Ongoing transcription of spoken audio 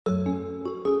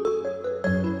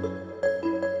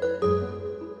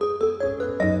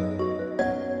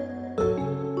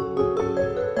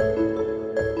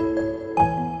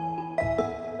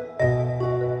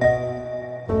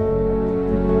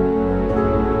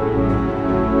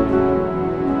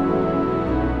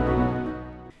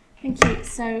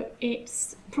So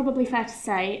it's probably fair to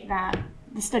say that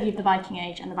the study of the Viking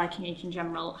Age and the Viking Age in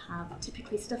general have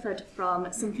typically suffered from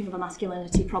something of a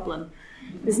masculinity problem.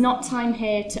 There's not time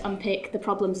here to unpick the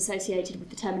problems associated with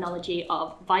the terminology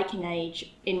of Viking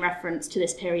Age in reference to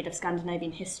this period of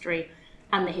Scandinavian history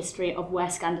and the history of where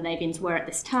Scandinavians were at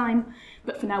this time,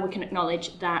 but for now we can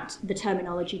acknowledge that the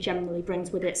terminology generally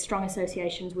brings with it strong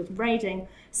associations with raiding,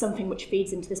 something which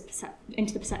feeds into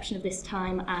the perception of this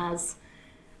time as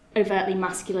overtly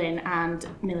masculine and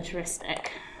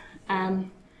militaristic.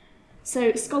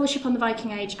 So scholarship on the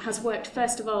Viking Age has worked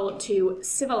first of all to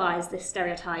civilise this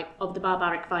stereotype of the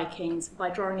barbaric Vikings by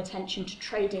drawing attention to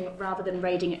trading rather than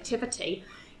raiding activity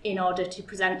in order to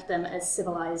present them as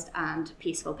civilised and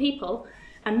peaceful people.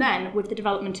 And then, with the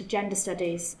development of gender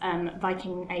studies,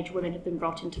 Viking Age women have been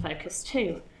brought into focus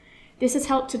too. This has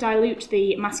helped to dilute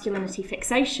the masculinity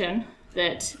fixation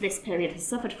that this period has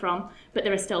suffered from, but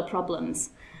there are still problems.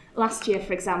 Last year,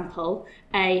 for example,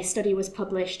 a study was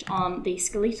published on the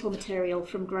skeletal material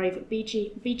from grave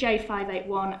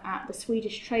BJ581 at the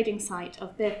Swedish trading site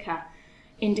of Birka,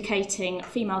 indicating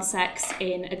female sex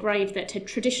in a grave that had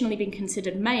traditionally been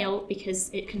considered male because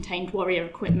it contained warrior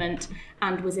equipment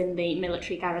and was in the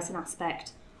military garrison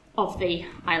aspect of the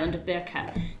island of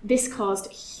Birka. This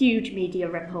caused huge media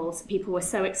ripples. People were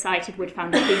so excited we'd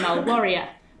found a female warrior,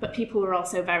 but people were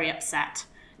also very upset.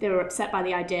 They were upset by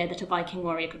the idea that a Viking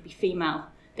warrior could be female.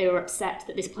 They were upset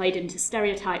that this played into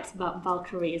stereotypes about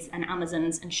Valkyries and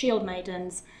Amazons and shield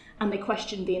maidens, and they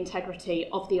questioned the integrity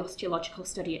of the osteological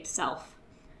study itself.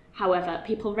 However,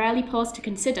 people rarely pause to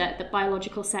consider that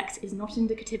biological sex is not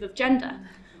indicative of gender,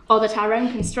 or that our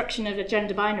own construction of a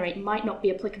gender binary might not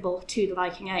be applicable to the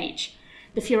Viking Age.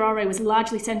 The furore was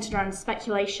largely centred around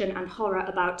speculation and horror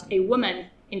about a woman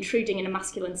intruding in a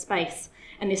masculine space,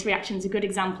 and this reaction is a good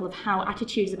example of how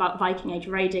attitudes about Viking Age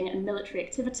raiding and military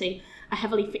activity are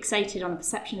heavily fixated on a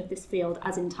perception of this field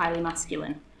as entirely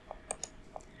masculine.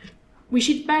 We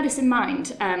should bear this in mind,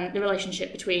 the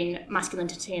relationship between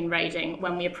masculinity and raiding,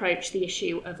 when we approach the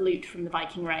issue of loot from the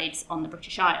Viking raids on the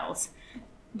British Isles.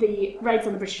 The raids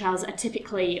on the British Isles are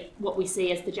typically what we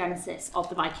see as the genesis of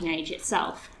the Viking Age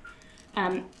itself.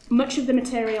 Much of the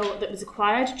material that was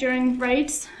acquired during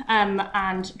raids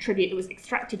and tribute that was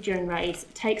extracted during raids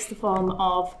takes the form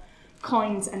of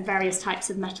coins and various types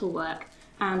of metalwork,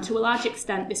 and to a large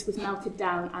extent this was melted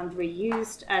down and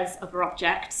reused as other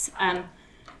objects,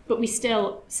 but we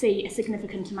still see a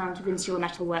significant amount of insular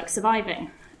metalwork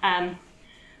surviving.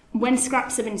 When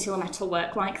scraps of insular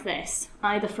metalwork like this,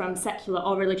 either from secular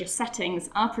or religious settings,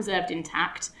 are preserved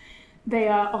intact, they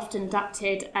are often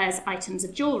adapted as items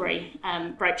of jewellery,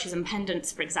 brooches and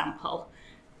pendants, for example.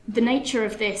 The nature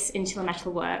of this insular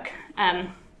metalwork,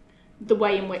 the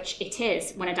way in which it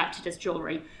is when adapted as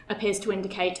jewellery, appears to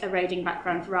indicate a raiding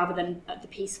background rather than the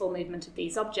peaceful movement of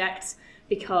these objects,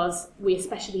 because we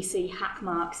especially see hack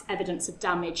marks, evidence of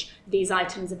damage. These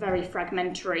items are very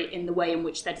fragmentary in the way in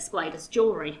which they're displayed as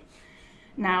jewellery.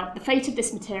 Now, the fate of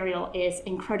this material is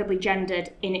incredibly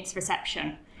gendered in its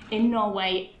reception. In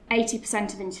Norway,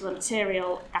 80% of insular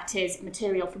material, that is,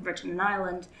 material from Britain and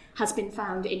Ireland, has been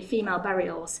found in female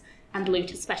burials, and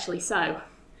loot especially so.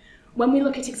 When we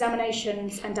look at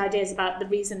examinations and ideas about the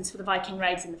reasons for the Viking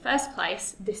raids in the first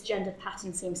place, this gendered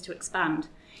pattern seems to expand.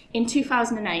 In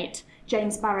 2008,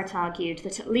 James Barrett argued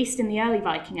that at least in the early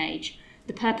Viking Age,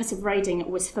 the purpose of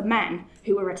raiding was for men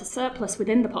who were at a surplus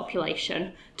within the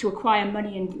population to acquire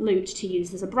money and loot to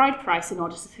use as a bride price in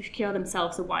order to secure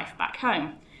themselves a wife back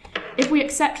home. If we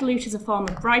accept loot as a form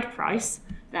of bride price,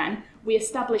 then we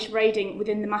establish raiding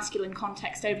within the masculine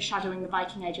context overshadowing the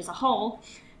Viking Age as a whole,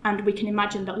 and we can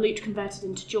imagine that loot converted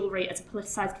into jewellery as a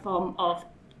politicised form of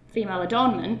female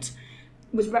adornment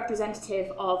was representative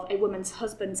of a woman's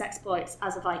husband's exploits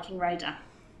as a Viking raider.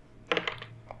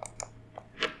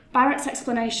 Barrett's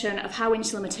explanation of how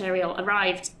insular material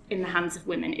arrived in the hands of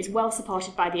women is well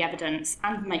supported by the evidence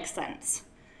and makes sense.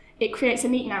 It creates a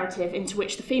neat narrative into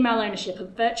which the female ownership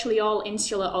of virtually all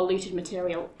insular or looted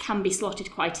material can be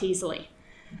slotted quite easily.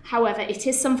 However, it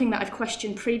is something that I've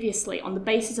questioned previously on the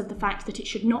basis of the fact that it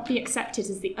should not be accepted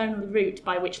as the only route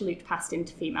by which loot passed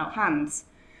into female hands.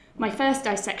 My first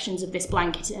dissections of this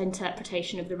blanket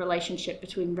interpretation of the relationship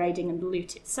between raiding and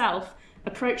loot itself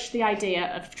approached the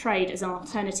idea of trade as an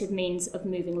alternative means of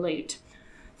moving loot.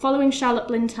 Following Charlotte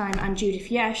Blindheim and Judith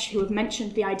Yesh, who have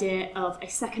mentioned the idea of a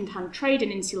second-hand trade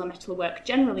in insular metalwork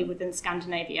generally within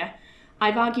Scandinavia,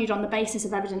 I've argued on the basis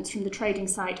of evidence from the trading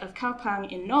site of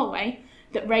Kaupang in Norway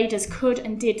that raiders could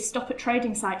and did stop at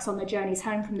trading sites on their journeys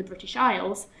home from the British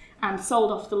Isles and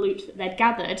sold off the loot that they'd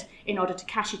gathered in order to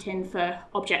cash it in for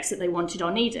objects that they wanted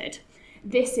or needed.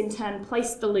 This in turn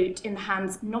placed the loot in the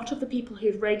hands not of the people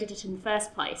who'd raided it in the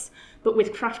first place, but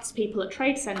with craftspeople at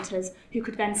trade centres who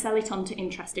could then sell it on to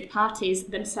interested parties,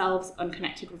 themselves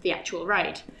unconnected with the actual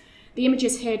raid. The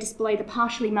images here display the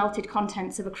partially melted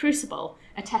contents of a crucible,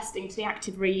 attesting to the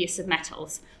active reuse of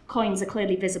metals. Coins are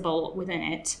clearly visible within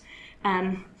it.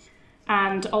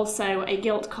 And also a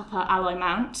gilt copper alloy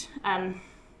mount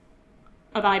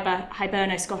of either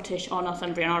Hiberno-Scottish or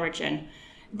Northumbrian origin.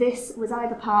 This was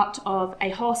either part of a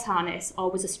horse harness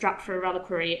or was a strap for a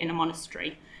reliquary in a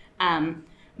monastery.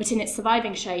 But in its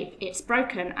surviving shape, it's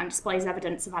broken and displays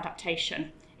evidence of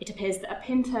adaptation. It appears that a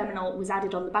pin terminal was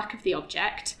added on the back of the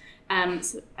object,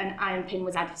 so an iron pin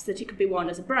was added so that it could be worn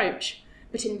as a brooch.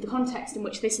 But in the context in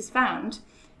which this is found,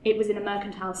 it was in a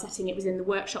mercantile setting, it was in the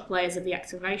workshop layers of the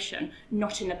excavation,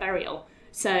 not in a burial.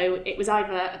 So it was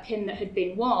either a pin that had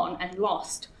been worn and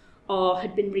lost, or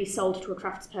had been resold to a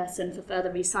craftsperson for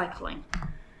further recycling.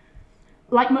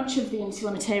 Like much of the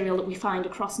insular material that we find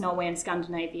across Norway and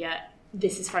Scandinavia,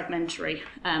 this is fragmentary.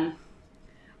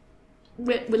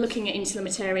 We're looking at insular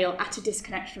material at a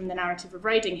disconnect from the narrative of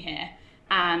raiding here,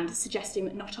 and suggesting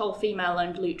that not all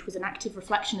female-owned loot was an active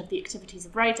reflection of the activities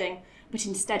of raiding, but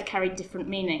instead carried different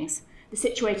meanings. The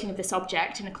situating of this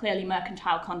object in a clearly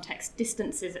mercantile context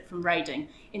distances it from raiding,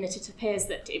 in that it appears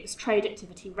that it was trade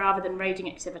activity rather than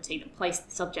raiding activity that placed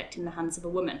this object in the hands of a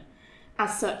woman.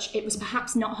 As such, it was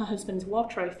perhaps not her husband's war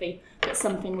trophy, but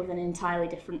something with an entirely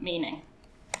different meaning.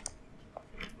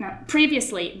 Now,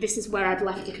 previously, this is where I'd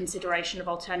left the consideration of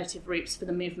alternative routes for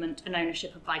the movement and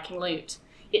ownership of Viking loot.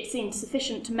 It seemed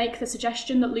sufficient to make the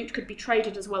suggestion that loot could be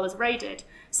traded as well as raided,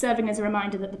 serving as a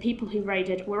reminder that the people who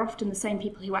raided were often the same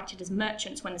people who acted as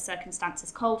merchants when the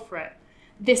circumstances called for it.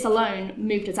 This alone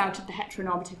moved us out of the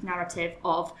heteronormative narrative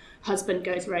of husband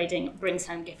goes raiding, brings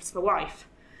home gifts for wife.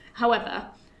 However,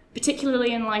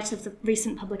 particularly in light of the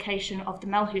recent publication of the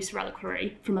Melhus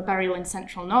Reliquary from a burial in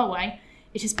central Norway,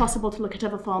 it is possible to look at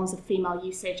other forms of female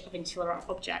usage of insular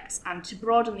objects and to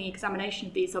broaden the examination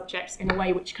of these objects in a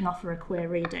way which can offer a queer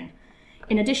reading.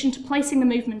 In addition to placing the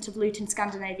movement of loot in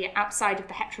Scandinavia outside of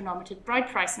the heteronormative bride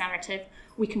price narrative,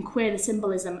 we can queer the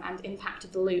symbolism and impact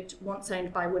of the loot once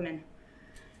owned by women.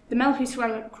 The Melhus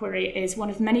Reliquary is one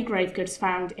of many grave goods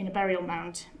found in a burial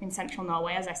mound in central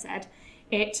Norway, as I said.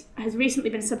 It has recently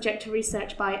been subject to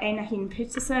research by Einar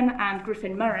Petersen and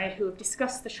Griffin Murray, who have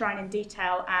discussed the shrine in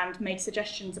detail and made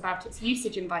suggestions about its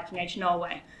usage in Viking Age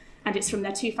Norway. And it's from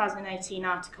their 2018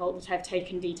 article that I've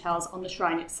taken details on the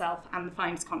shrine itself and the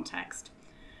finds context.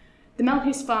 The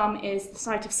Melhus farm is the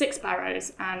site of 6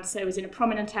 barrows, and so is in a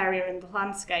prominent area in the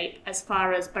landscape as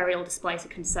far as burial displays are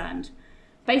concerned.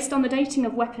 Based on the dating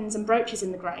of weapons and brooches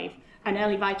in the grave, an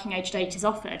early Viking Age date is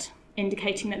offered,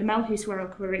 indicating that the Melhus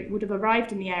Reliquary would have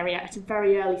arrived in the area at a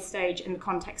very early stage in the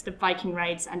context of Viking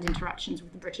raids and interactions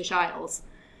with the British Isles.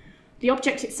 The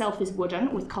object itself is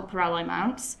wooden, with copper alloy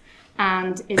mounts,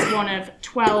 and is one of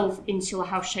 12 insular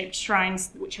house-shaped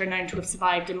shrines which are known to have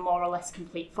survived in more or less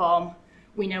complete form.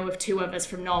 We know of 2 others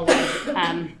from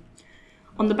Norway.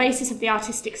 On the basis of the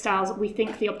artistic styles, we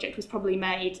think the object was probably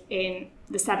made in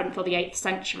the 7th or the 8th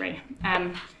century.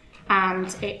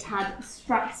 And it had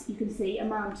straps, you can see a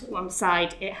mount at one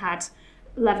side. It had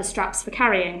leather straps for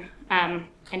carrying in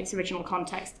its original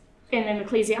context. In an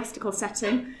ecclesiastical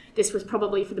setting, this was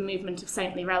probably for the movement of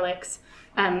saintly relics,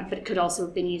 but it could also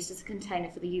have been used as a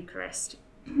container for the Eucharist.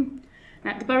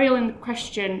 Now, the burial in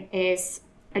question is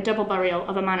a double burial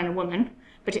of a man and a woman,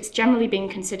 but it's generally been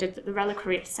considered that the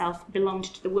reliquary itself belonged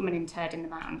to the woman interred in the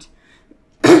mound.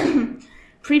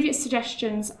 Previous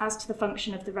suggestions as to the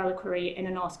function of the reliquary in a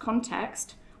Norse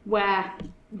context, where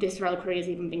this reliquary has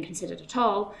even been considered at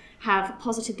all, have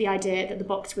posited the idea that the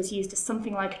box was used as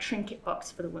something like a trinket box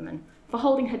for the woman, for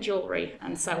holding her jewellery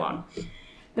and so on.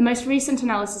 The most recent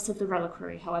analysis of the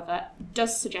reliquary, however,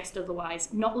 does suggest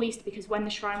otherwise, not least because when the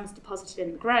shrine was deposited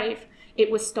in the grave, it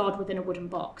was stored within a wooden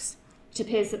box. It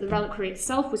appears that the reliquary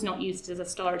itself was not used as a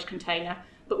storage container,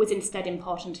 but was instead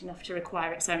important enough to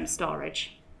require its own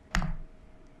storage.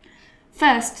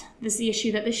 First, there's the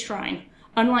issue that this shrine,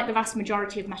 unlike the vast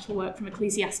majority of metalwork from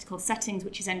ecclesiastical settings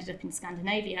which has ended up in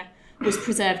Scandinavia, was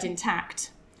preserved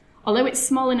intact. Although it's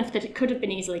small enough that it could have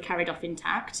been easily carried off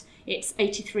intact, it's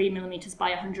 83mm by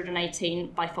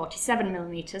 118 by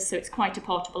 47mm, so it's quite a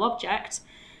portable object.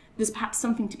 There's perhaps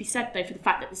something to be said, though, for the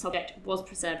fact that this object was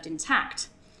preserved intact.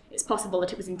 It's possible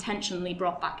that it was intentionally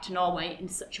brought back to Norway in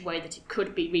such a way that it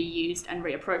could be reused and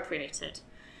reappropriated.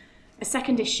 A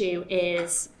second issue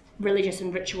is religious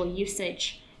and ritual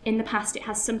usage. In the past, it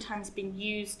has sometimes been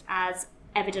used as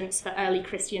evidence for early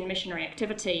Christian missionary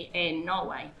activity in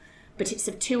Norway. but it's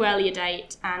of too early a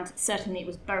date, and certainly it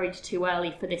was buried too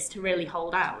early for this to really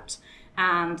hold out.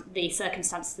 And the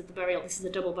circumstances of the burial, this is a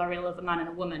double burial of a man and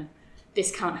a woman.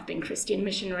 This can't have been Christian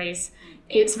missionaries.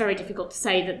 It's very difficult to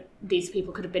say that these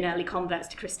people could have been early converts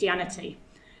to Christianity.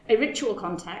 A ritual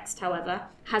context, however,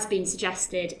 has been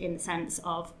suggested in the sense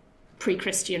of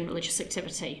pre-Christian religious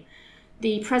activity.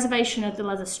 The preservation of the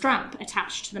leather strap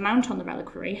attached to the mount on the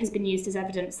reliquary has been used as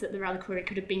evidence that the reliquary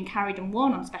could have been carried and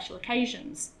worn on special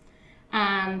occasions.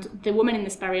 And the woman in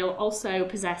this burial also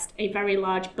possessed a very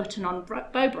large button-on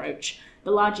bow brooch,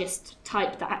 the largest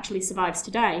type that actually survives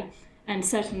today. And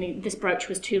certainly this brooch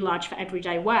was too large for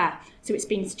everyday wear, so it's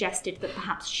been suggested that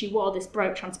perhaps she wore this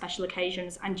brooch on special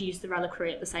occasions and used the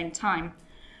reliquary at the same time.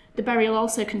 The burial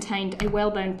also contained a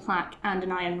whalebone plaque and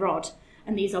an iron rod,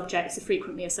 and these objects are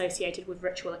frequently associated with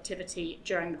ritual activity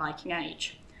during the Viking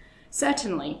Age.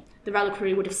 Certainly, the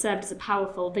reliquary would have served as a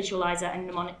powerful visualizer and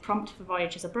mnemonic prompt for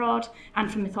voyages abroad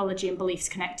and for mythology and beliefs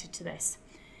connected to this.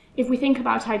 If we think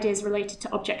about ideas related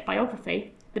to object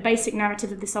biography, the basic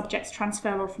narrative of this object's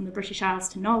transferal from the British Isles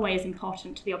to Norway is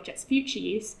important to the object's future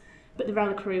use, but the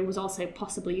reliquary was also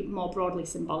possibly more broadly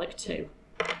symbolic too.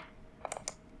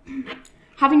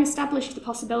 Having established the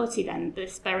possibility then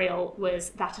this burial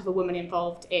was that of a woman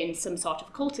involved in some sort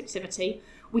of cult activity,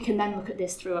 we can then look at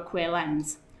this through a queer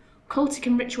lens. Cultic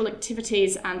and ritual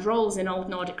activities and roles in Old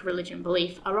Nordic religion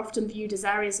belief are often viewed as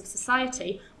areas of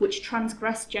society which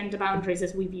transgress gender boundaries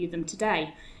as we view them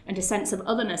today, and a sense of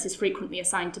otherness is frequently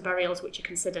assigned to burials which are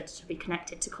considered to be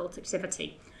connected to cult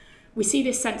activity. We see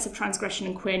this sense of transgression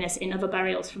and queerness in other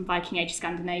burials from Viking Age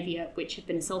Scandinavia which have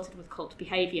been assaulted with cult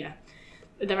behaviour.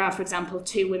 There are, for example,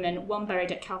 2 women, one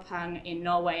buried at Kalpang in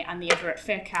Norway and the other at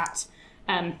Fyrkat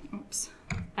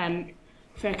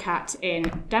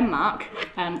in Denmark,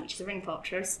 which is a ring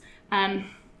fortress.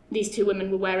 These 2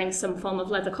 women were wearing some form of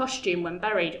leather costume when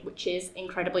buried, which is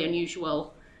incredibly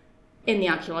unusual in the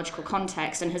archaeological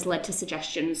context and has led to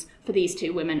suggestions for these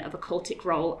 2 women of a cultic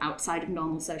role outside of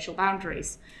normal social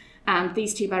boundaries. And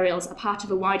these 2 burials are part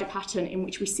of a wider pattern in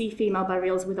which we see female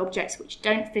burials with objects which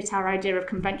don't fit our idea of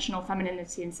conventional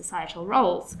femininity and societal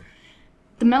roles.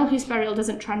 The Melhus burial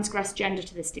doesn't transgress gender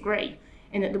to this degree,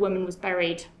 in that the woman was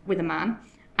buried with a man,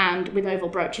 and with oval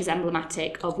brooches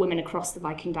emblematic of women across the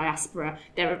Viking diaspora.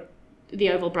 The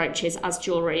oval brooches as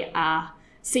jewellery are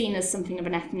seen as something of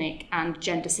an ethnic and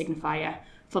gender signifier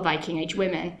for Viking Age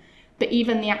women. But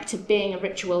even the act of being a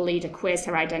ritual leader queers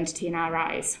her identity in our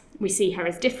eyes. We see her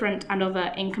as different and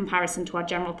other in comparison to our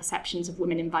general perceptions of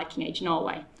women in Viking Age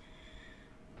Norway.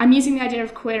 I'm using the idea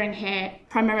of queering here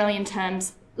primarily in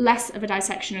terms less of a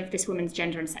dissection of this woman's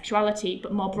gender and sexuality,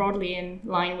 but more broadly in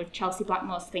line with Chelsea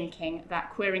Blackmore's thinking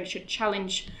that queering should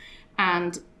challenge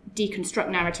and deconstruct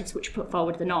narratives which put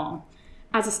forward the norm.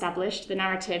 As established, the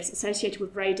narratives associated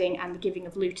with raiding and the giving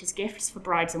of loot as gifts for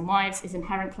brides and wives is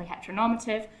inherently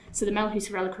heteronormative, so the Melhus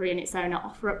Reliquary and its owner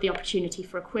offer up the opportunity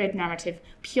for a queered narrative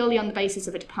purely on the basis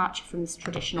of a departure from this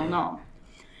traditional norm.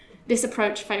 This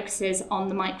approach focuses on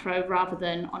the micro rather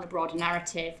than on a broader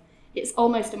narrative. It's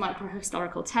almost a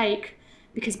micro-historical take,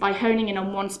 because by honing in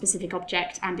on one specific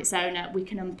object and its owner, we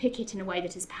can unpick it in a way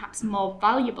that is perhaps more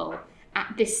valuable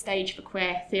at this stage for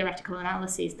queer theoretical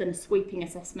analyses than a sweeping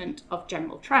assessment of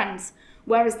general trends,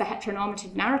 whereas the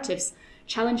heteronormative narratives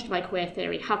challenged by queer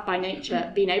theory have by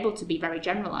nature been able to be very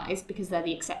generalised because they're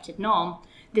the accepted norm.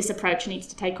 This approach needs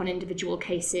to take on individual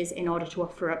cases in order to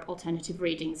offer up alternative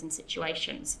readings and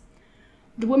situations.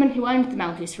 The woman who owned the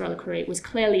Melhus Reliquary was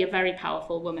clearly a very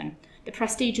powerful woman. The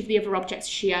prestige of the other objects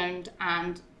she owned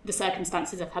and the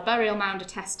circumstances of her burial mound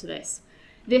attest to this.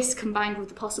 This, combined with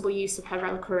the possible use of her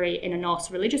reliquary in a Norse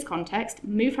religious context,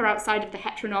 move her outside of the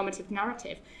heteronormative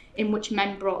narrative in which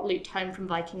men brought loot home from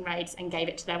Viking raids and gave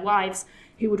it to their wives,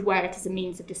 who would wear it as a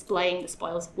means of displaying the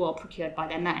spoils of war procured by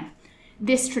their men.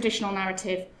 This traditional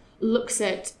narrative looks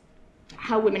at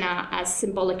how women are as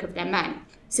symbolic of their men.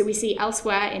 So we see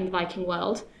elsewhere in the Viking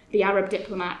world, the Arab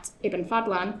diplomat Ibn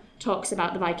Fadlan talks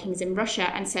about the Vikings in Russia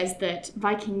and says that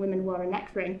Viking women wore a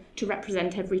neck ring to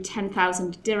represent every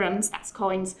 10,000 dirhams, that's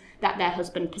coins, that their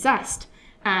husband possessed.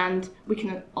 And we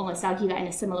can almost argue that in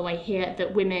a similar way here,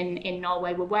 that women in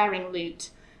Norway were wearing loot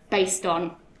based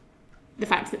on the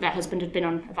fact that their husband had been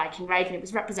on a Viking raid, and it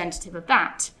was representative of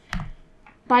that.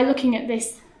 By looking at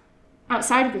this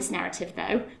outside of this narrative,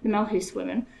 though, the Melhus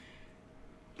woman,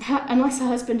 unless her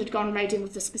husband had gone raiding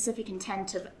with the specific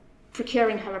intent of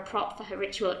procuring her a prop for her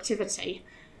ritual activity,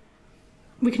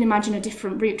 we can imagine a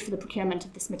different route for the procurement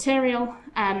of this material,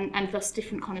 and thus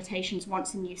different connotations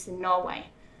once in use in Norway.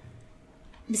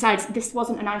 Besides, this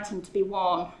wasn't an item to be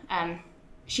worn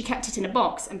She kept it in a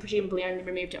box and presumably only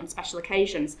removed it on special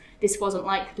occasions. This wasn't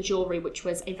like the jewellery, which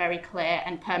was a very clear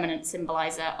and permanent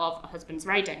symboliser of a husband's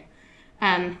raiding.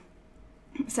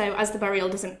 So as the burial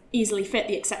doesn't easily fit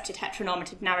the accepted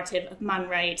heteronormative narrative of man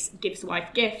raids, gives wife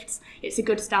gifts, it's a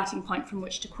good starting point from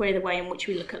which to queer the way in which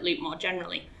we look at loot more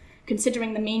generally.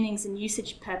 Considering the meanings and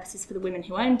usage purposes for the women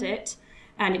who owned it,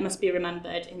 and it must be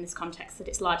remembered in this context that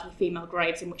it's largely female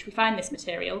graves in which we find this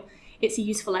material, it's a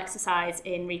useful exercise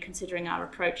in reconsidering our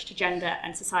approach to gender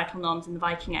and societal norms in the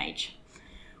Viking Age.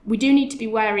 We do need to be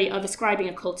wary of ascribing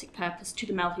a cultic purpose to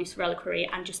the Melhus Reliquary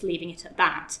and just leaving it at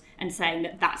that and saying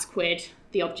that that's queered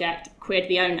the object, queered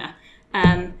the owner.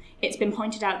 It's been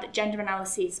pointed out that gender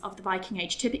analyses of the Viking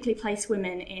Age typically place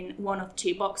women in one of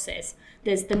two boxes.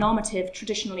 There's the normative,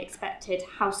 traditionally expected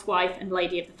housewife and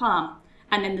lady of the farm,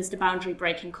 and then there's the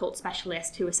boundary-breaking cult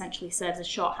specialist who essentially serves as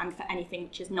shorthand for anything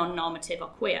which is non-normative or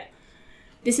queer.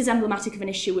 This is emblematic of an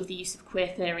issue with the use of queer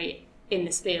theory in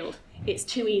this field. It's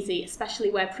too easy, especially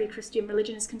where pre-Christian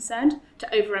religion is concerned, to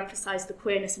overemphasise the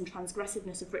queerness and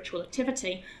transgressiveness of ritual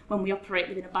activity when we operate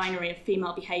within a binary of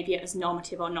female behaviour as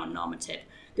normative or non-normative.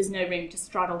 There's no room to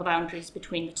straddle the boundaries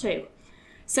between the two.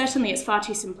 Certainly, it's far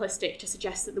too simplistic to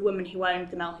suggest that the woman who owned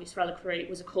the Melhus Reliquary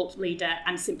was a cult leader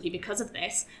and simply because of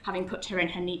this, having put her in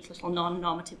her neat little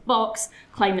non-normative box,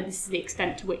 claim that this is the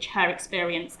extent to which her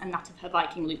experience and that of her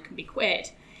Viking loot can be queered.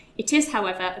 It is,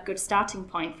 however, a good starting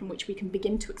point from which we can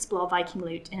begin to explore Viking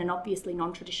loot in an obviously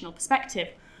non-traditional perspective,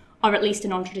 or at least a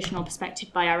non-traditional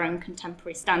perspective by our own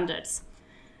contemporary standards.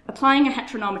 Applying a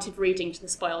heteronormative reading to the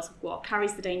spoils of war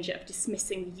carries the danger of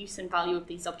dismissing the use and value of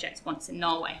these objects once in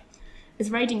Norway. As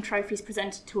raiding trophies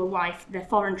presented to a wife, they're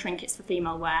foreign trinkets for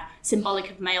female wear, symbolic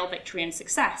of male victory and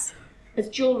success. As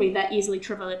jewellery, they're easily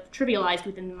trivialised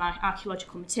within the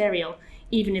archaeological material,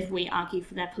 even if we argue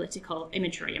for their political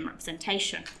imagery and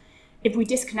representation. If we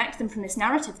disconnect them from this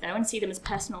narrative, though, and see them as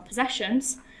personal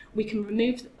possessions, we can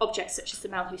remove objects such as the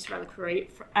Melhus Reliquary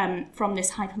from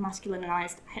this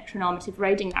hypermasculinised heteronormative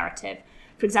raiding narrative,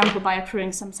 for example, by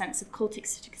accruing some sense of cultic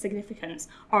significance,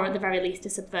 or at the very least a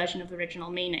subversion of the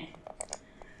original meaning.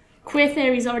 Queer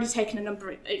theory has already taken a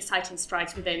number of exciting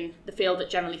strides within the field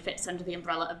that generally fits under the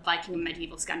umbrella of Viking and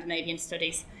medieval Scandinavian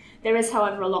studies. There is,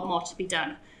 however, a lot more to be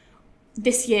done.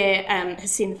 This year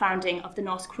has seen the founding of the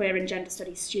Norse Queer and Gender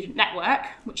Studies Student Network,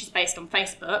 which is based on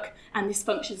Facebook, and this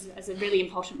functions as a really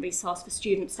important resource for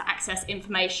students to access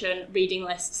information, reading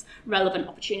lists, relevant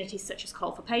opportunities such as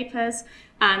call for papers,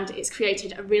 and it's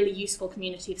created a really useful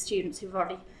community of students who've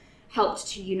already helped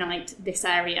to unite this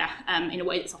area in a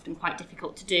way that's often quite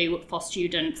difficult to do for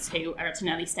students who are at an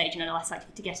early stage and are less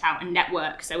likely to get out and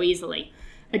network so easily.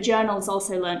 A journal is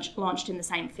also launched in the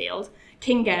same field.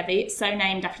 Kingervi, so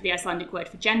named after the Icelandic word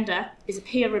for gender, is a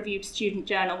peer-reviewed student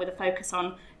journal with a focus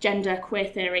on gender, queer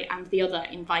theory and the other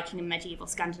in Viking and medieval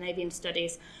Scandinavian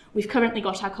studies. We've currently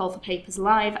got our call for papers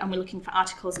live and we're looking for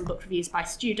articles and book reviews by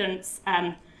students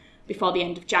before the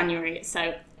end of January.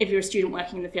 So if you're a student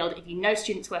working in the field, if you know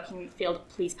students working in the field,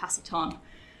 please pass it on.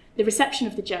 The reception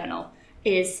of the journal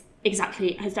has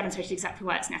demonstrated exactly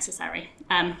why it's necessary.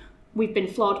 We've been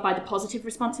floored by the positive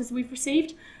responses we've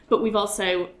received, but we've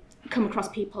also come across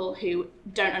people who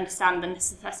don't understand the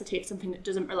necessity of something that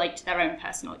doesn't relate to their own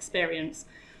personal experience.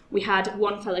 We had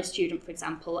one fellow student, for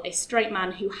example, a straight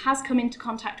man who has come into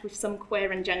contact with some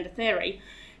queer and gender theory,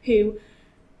 who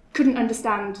couldn't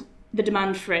understand the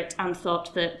demand for it and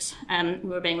thought that we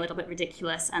were being a little bit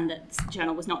ridiculous and that the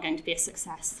journal was not going to be a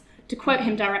success. To quote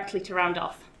him directly to round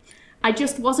off, "I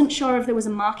just wasn't sure if there was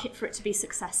a market for it to be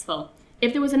successful.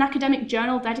 If there was an academic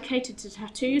journal dedicated to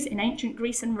tattoos in ancient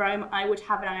Greece and Rome, I would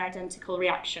have an identical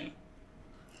reaction."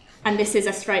 And this is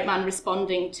a straight man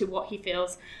responding to what he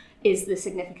feels is the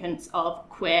significance of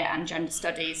queer and gender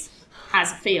studies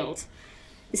as a field.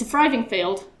 It's a thriving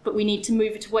field, but we need to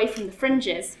move it away from the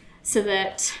fringes so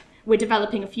that we're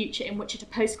developing a future in which at a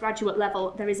postgraduate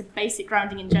level there is a basic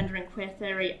grounding in gender and queer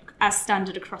theory as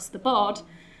standard across the board,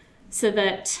 so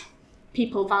that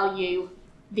people value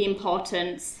the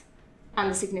importance and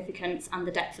the significance and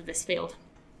the depth of this field.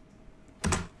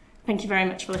 Thank you very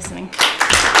much for listening.